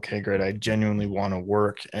saying, okay, great, I genuinely want to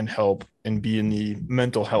work and help and be in the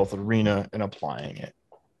mental health arena and applying it?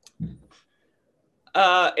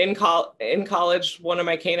 In college, one of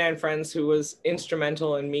my canine friends who was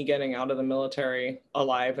instrumental in me getting out of the military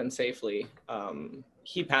alive and safely,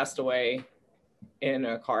 he passed away in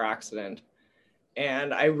a car accident,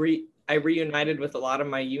 and I reunited with a lot of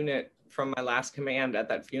my unit from my last command at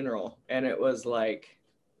that funeral, and it was like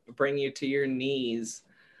bring you to your knees,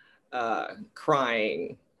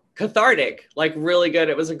 crying, cathartic, like really good.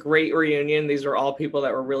 It was a great reunion. These were all people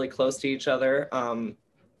that were really close to each other,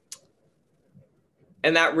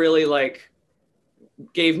 and that really like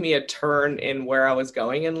gave me a turn in where I was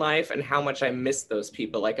going in life and how much I missed those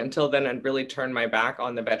people. Like until then, I'd really turned my back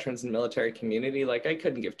on the veterans and military community. Like I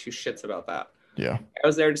couldn't give two shits about that. Yeah. I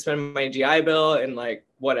was there to spend my GI Bill and like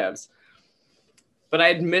whatevs. But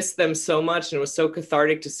I'd missed them so much, and it was so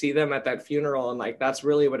cathartic to see them at that funeral. And like that's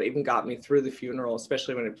really what even got me through the funeral,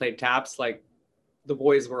 especially when I played taps. Like the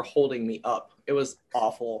boys were holding me up. It was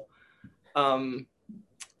awful.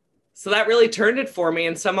 So that really turned it for me.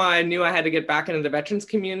 And somehow I knew I had to get back into the veterans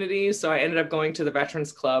community. So I ended up going to the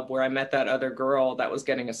Veterans Club where I met that other girl that was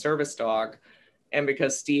getting a service dog. And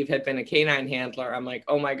because Steve had been a canine handler, I'm like,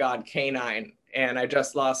 oh my God, canine. And I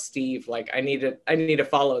just lost Steve. Like I need to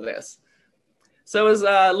follow this. So it was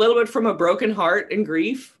a little bit from a broken heart and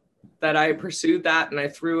grief that I pursued that. And I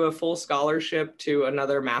threw a full scholarship to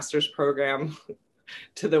another master's program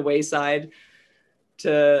to the wayside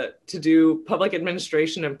to do public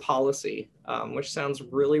administration and policy, which sounds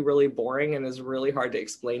really, really boring and is really hard to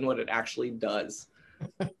explain what it actually does.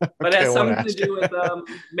 But it Okay, I has want to something to ask do you. with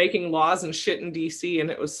making laws and shit in DC, and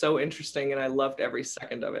it was so interesting, and I loved every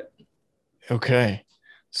second of it. Okay.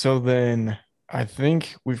 So then I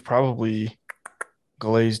think we've probably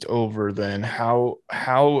glazed over then how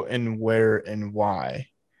and where and why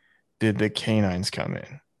did the canines come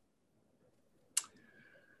in?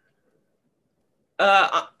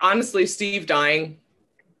 Honestly, Steve dying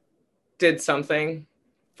did something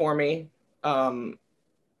for me. Um,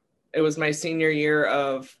 it was my senior year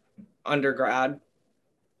of undergrad.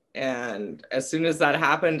 And as soon as that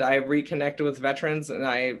happened, I reconnected with veterans and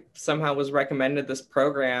I somehow was recommended this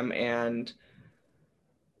program. And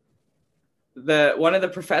one of the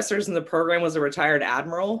professors in the program was a retired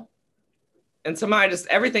admiral. And somehow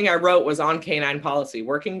everything I wrote was on canine policy,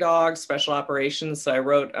 working dogs, special operations. So I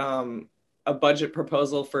wrote a budget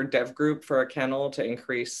proposal for Dev Group for a kennel to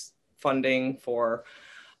increase funding for,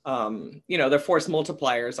 their force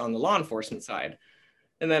multipliers on the law enforcement side.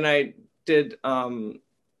 And then I did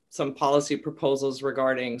some policy proposals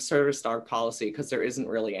regarding service dog policy because there isn't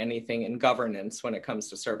really anything in governance when it comes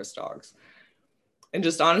to service dogs. And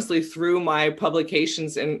just honestly, through my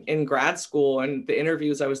publications in grad school and the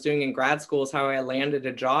interviews I was doing in grad school is how I landed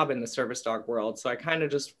a job in the service dog world. So I kind of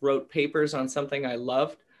just wrote papers on something I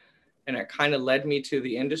loved, and it kind of led me to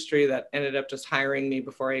the industry that ended up just hiring me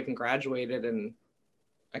before I even graduated, and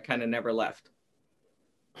I kind of never left.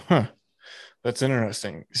 Huh. That's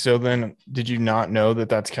interesting. So then did you not know that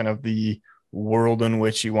that's kind of the world in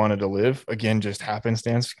which you wanted to live? Again, just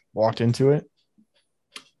happenstance walked into it?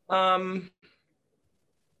 Um,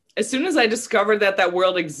 As soon as I discovered that that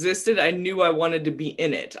world existed, I knew I wanted to be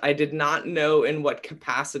in it. I did not know in what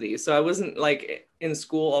capacity. So I wasn't like in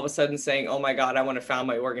school all of a sudden saying, "Oh my God, I want to found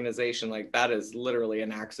my organization." Like that is literally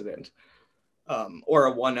an accident, or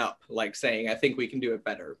a one up, like saying, "I think we can do it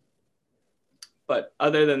better." But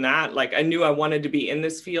other than that, like I knew I wanted to be in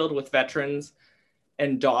this field with veterans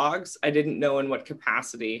and dogs. I didn't know in what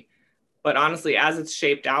capacity. But honestly, as it's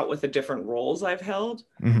shaped out with the different roles I've held,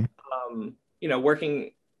 Hmm.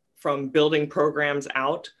 working from building programs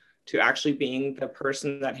out to actually being the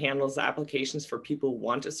person that handles the applications for people who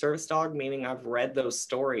want a service dog, meaning I've read those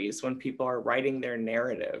stories when people are writing their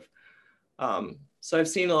narrative. So I've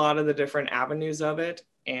seen a lot of the different avenues of it,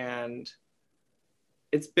 and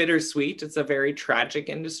it's bittersweet. It's a very tragic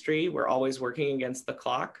industry. We're always working against the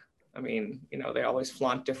clock. I mean, they always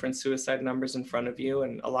flaunt different suicide numbers in front of you,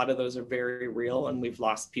 and a lot of those are very real. And we've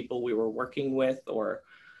lost people we were working with, or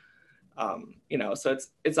so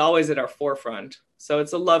it's always at our forefront. So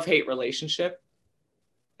it's a love-hate relationship,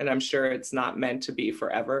 and I'm sure it's not meant to be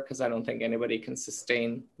forever because I don't think anybody can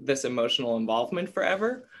sustain this emotional involvement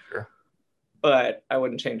forever. Sure. But I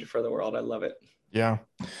wouldn't change it for the world. I love it. Yeah.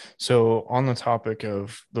 So on the topic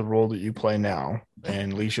of the role that you play now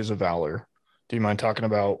and Leashes of Valor, do you mind talking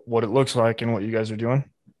about what it looks like and what you guys are doing?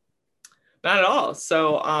 Not at all.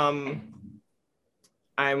 So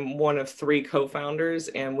I'm one of three co-founders,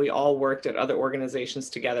 and we all worked at other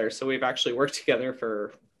organizations together. So we've actually worked together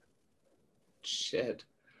for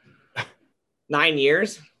 9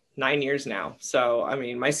 years, 9 years now. So I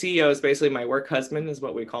mean, my CEO is basically my work husband, is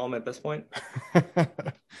what we call him at this point.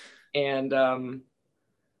 And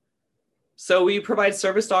so we provide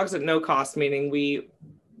service dogs at no cost, meaning we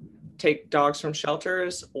take dogs from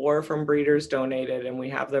shelters or from breeders donated, and we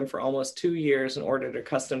have them for almost 2 years in order to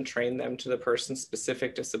custom train them to the person's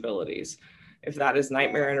specific disabilities. If that is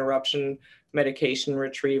nightmare interruption, medication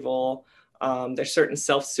retrieval, there's certain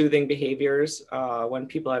self-soothing behaviors. When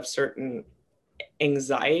people have certain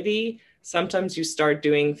anxiety, sometimes you start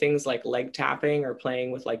doing things like leg tapping or playing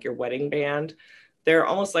with like your wedding band. They're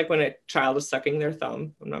almost like when a child is sucking their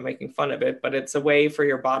thumb. I'm not making fun of it, but it's a way for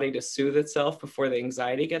your body to soothe itself before the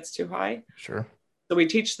anxiety gets too high. Sure. So we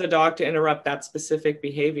teach the dog to interrupt that specific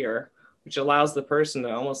behavior, which allows the person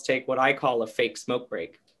to almost take what I call a fake smoke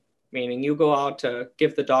break. Meaning you go out to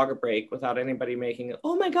give the dog a break without anybody making it,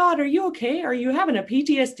 "Oh my God, are you okay? Are you having a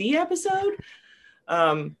PTSD episode?"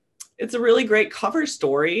 Um, it's a really great cover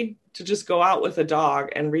story to just go out with a dog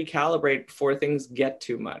and recalibrate before things get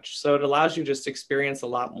too much. So it allows you just to experience a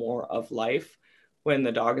lot more of life when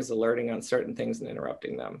the dog is alerting on certain things and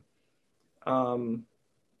interrupting them. And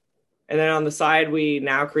then on the side, we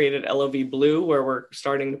now created LOV Blue, where we're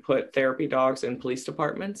starting to put therapy dogs in police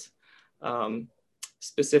departments,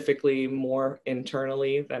 specifically more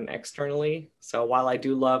internally than externally. So while I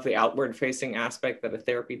do love the outward facing aspect that a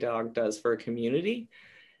therapy dog does for a community,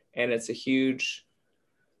 and it's a huge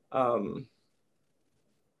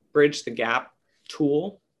bridge the gap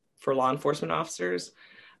tool for law enforcement officers,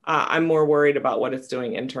 I'm more worried about what it's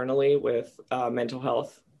doing internally with mental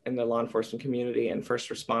health in the law enforcement community and first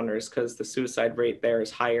responders, because the suicide rate there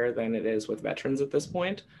is higher than it is with veterans at this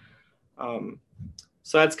point.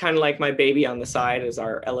 So that's kind of like my baby on the side is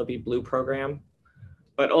our LOB Blue program.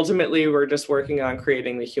 But ultimately, we're just working on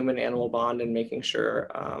creating the human animal bond and making sure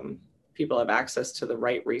people have access to the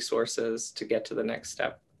right resources to get to the next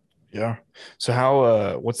step. Yeah.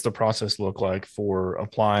 So what's the process look like for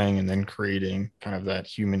applying and then creating kind of that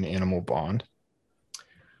human animal bond?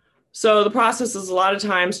 So the process is a lot of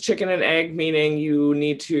times chicken and egg, meaning you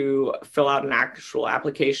need to fill out an actual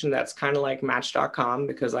application that's kind of like match.com,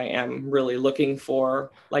 because I am really looking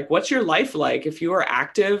for like, what's your life like? If you are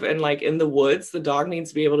active and like in the woods, the dog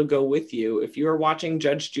needs to be able to go with you. If you are watching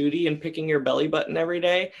Judge Judy and picking your belly button every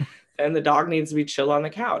day, then the dog needs to be chill on the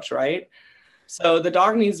couch, right? So the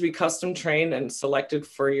dog needs to be custom trained and selected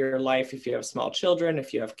for your life. If you have small children,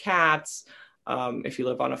 if you have cats, if you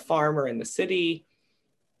live on a farm or in the city,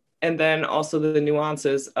 and then also the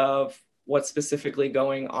nuances of what's specifically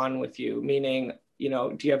going on with you, meaning,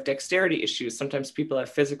 do you have dexterity issues? Sometimes people have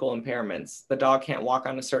physical impairments. The dog can't walk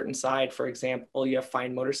on a certain side, for example. You have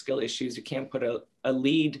fine motor skill issues. You can't put a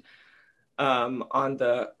lead on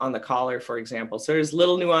the collar, for example. So there's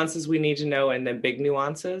little nuances we need to know, and then big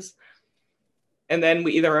nuances. And then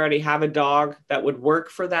we either already have a dog that would work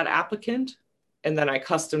for that applicant, and then I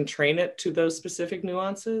custom train it to those specific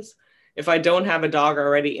nuances. If I don't have a dog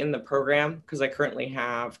already in the program, because I currently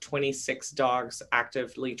have 26 dogs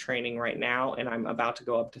actively training right now, and I'm about to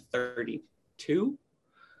go up to 32.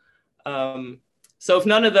 So if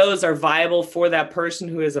none of those are viable for that person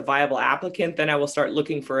who is a viable applicant, then I will start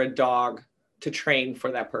looking for a dog to train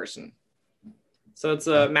for that person. So it's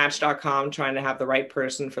a match.com trying to have the right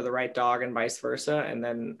person for the right dog and vice versa, and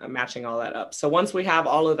then matching all that up. So once we have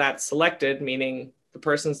all of that selected, meaning the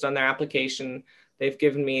person's done their application, they've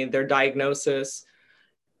given me their diagnosis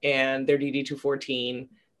and their DD214,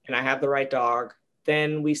 and I have the right dog,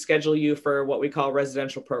 then we schedule you for what we call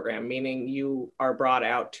residential program, meaning you are brought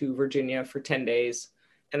out to Virginia for 10 days.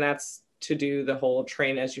 And that's to do the whole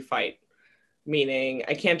train as you fight. Meaning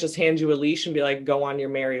I can't just hand you a leash and be like, go on your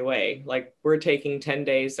merry way. Like, we're taking 10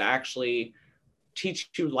 days to actually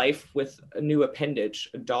teach you life with a new appendage.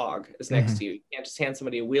 A dog is next to you. You can't just hand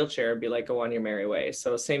somebody a wheelchair and be like, go on your merry way.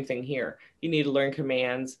 So same thing here. You need to learn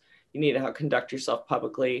commands. You need to conduct yourself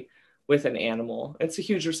publicly with an animal. It's a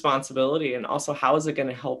huge responsibility. And also, how is it going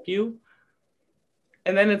to help you?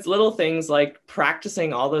 And then it's little things like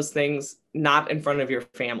practicing all those things not in front of your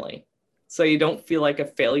family, so you don't feel like a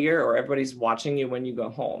failure or everybody's watching you when you go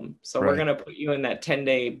home. So We're going to put you in that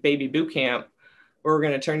 10-day baby boot camp where we're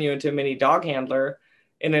going to turn you into a mini dog handler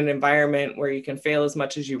in an environment where you can fail as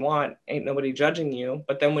much as you want. Ain't nobody judging you.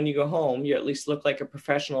 But then when you go home, you at least look like a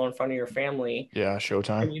professional in front of your family. Yeah,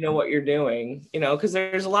 showtime. And you know what you're doing, because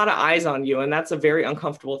there's a lot of eyes on you. And that's a very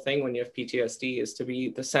uncomfortable thing when you have PTSD, is to be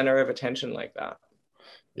the center of attention like that.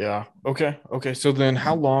 Yeah. Okay. So then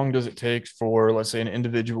how long does it take for, let's say, an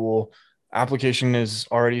individual application is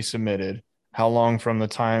already submitted? How long from the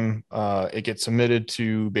time it gets submitted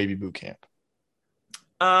to baby boot camp?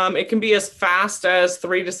 It can be as fast as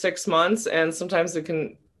 3 to 6 months. And sometimes it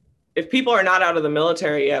can, if people are not out of the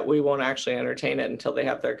military yet, we won't actually entertain it until they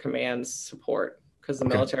have their command support, because the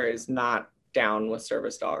military is not down with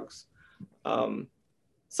service dogs.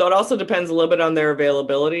 So it also depends a little bit on their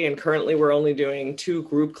availability. And currently we're only doing 2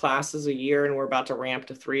 group classes a year, and we're about to ramp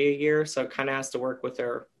to 3 a year. So it kind of has to work with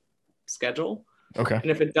their schedule. Okay. And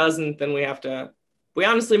if it doesn't, then we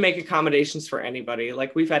honestly make accommodations for anybody.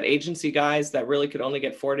 Like, we've had agency guys that really could only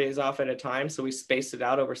get 4 days off at a time. So we spaced it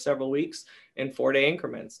out over several weeks in 4-day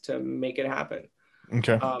increments to make it happen.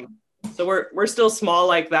 Okay. So we're still small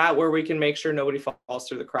like that, where we can make sure nobody falls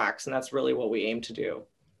through the cracks. And that's really what we aim to do.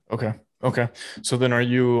 Okay. So then are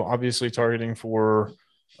you obviously targeting for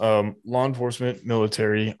law enforcement,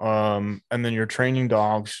 military, and then you're training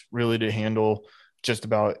dogs really to handle just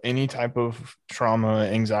about any type of trauma,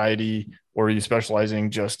 anxiety, or are you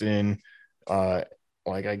specializing just in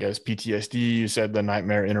like, I guess, PTSD? You said the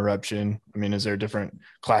nightmare interruption. I mean, is there different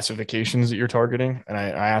classifications that you're targeting? And I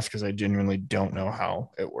ask because I genuinely don't know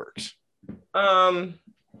how it works.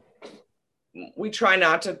 We try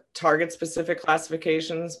not to target specific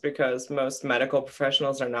classifications because most medical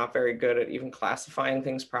professionals are not very good at even classifying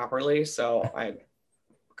things properly. So I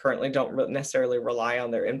currently don't necessarily rely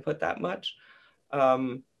on their input that much.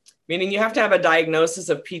 Meaning you have to have a diagnosis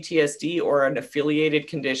of PTSD or an affiliated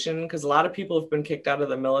condition, because a lot of people have been kicked out of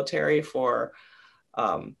the military for,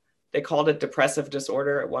 they called it depressive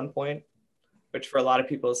disorder at one point, which for a lot of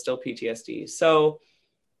people is still PTSD. So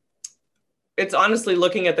it's honestly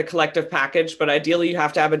looking at the collective package, but ideally you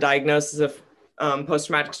have to have a diagnosis of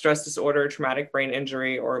post-traumatic stress disorder, traumatic brain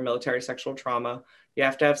injury, or military sexual trauma. You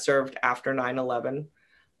have to have served after 9/11.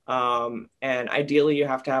 And ideally you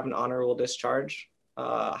have to have an honorable discharge.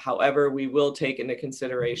 However, we will take into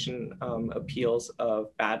consideration appeals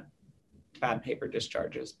of bad paper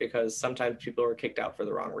discharges, because sometimes people are kicked out for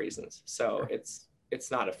the wrong reasons. So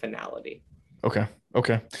it's not a finality. Okay.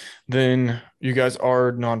 Then you guys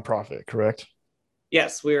are nonprofit, correct?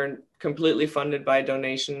 Yes, we are completely funded by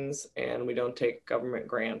donations, and we don't take government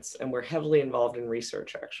grants, and we're heavily involved in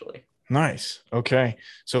research, actually. Nice. Okay.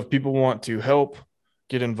 So if people want to help,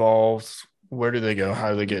 get involved, where do they go?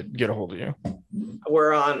 How do they get a hold of you?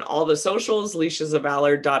 We're on all the socials.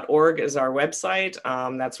 Leashesofvalor.org is our website.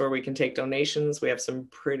 That's where we can take donations. We have some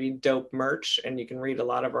pretty dope merch, and you can read a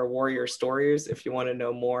lot of our warrior stories if you want to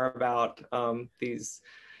know more about these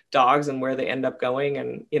dogs and where they end up going,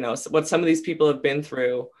 and what some of these people have been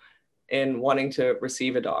through in wanting to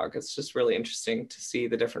receive a dog. It's just really interesting to see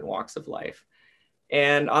the different walks of life.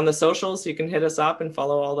 And on the socials, you can hit us up and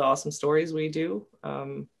follow all the awesome stories we do.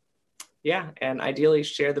 And ideally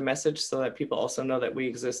share the message so that people also know that we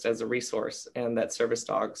exist as a resource and that service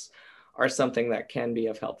dogs are something that can be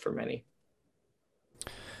of help for many.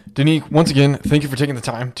 Danique, once again, thank you for taking the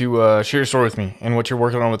time to share your story with me and what you're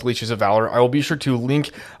working on with Leashes of Valor. I will be sure to link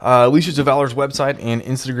Leashes of Valor's website and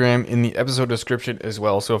Instagram in the episode description as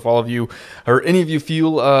well. So if all of you or any of you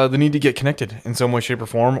feel the need to get connected in some way, shape, or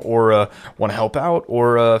form, or want to help out,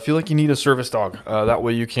 or feel like you need a service dog, that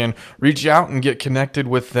way you can reach out and get connected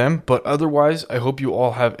with them. But otherwise, I hope you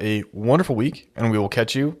all have a wonderful week, and we will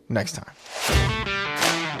catch you next time.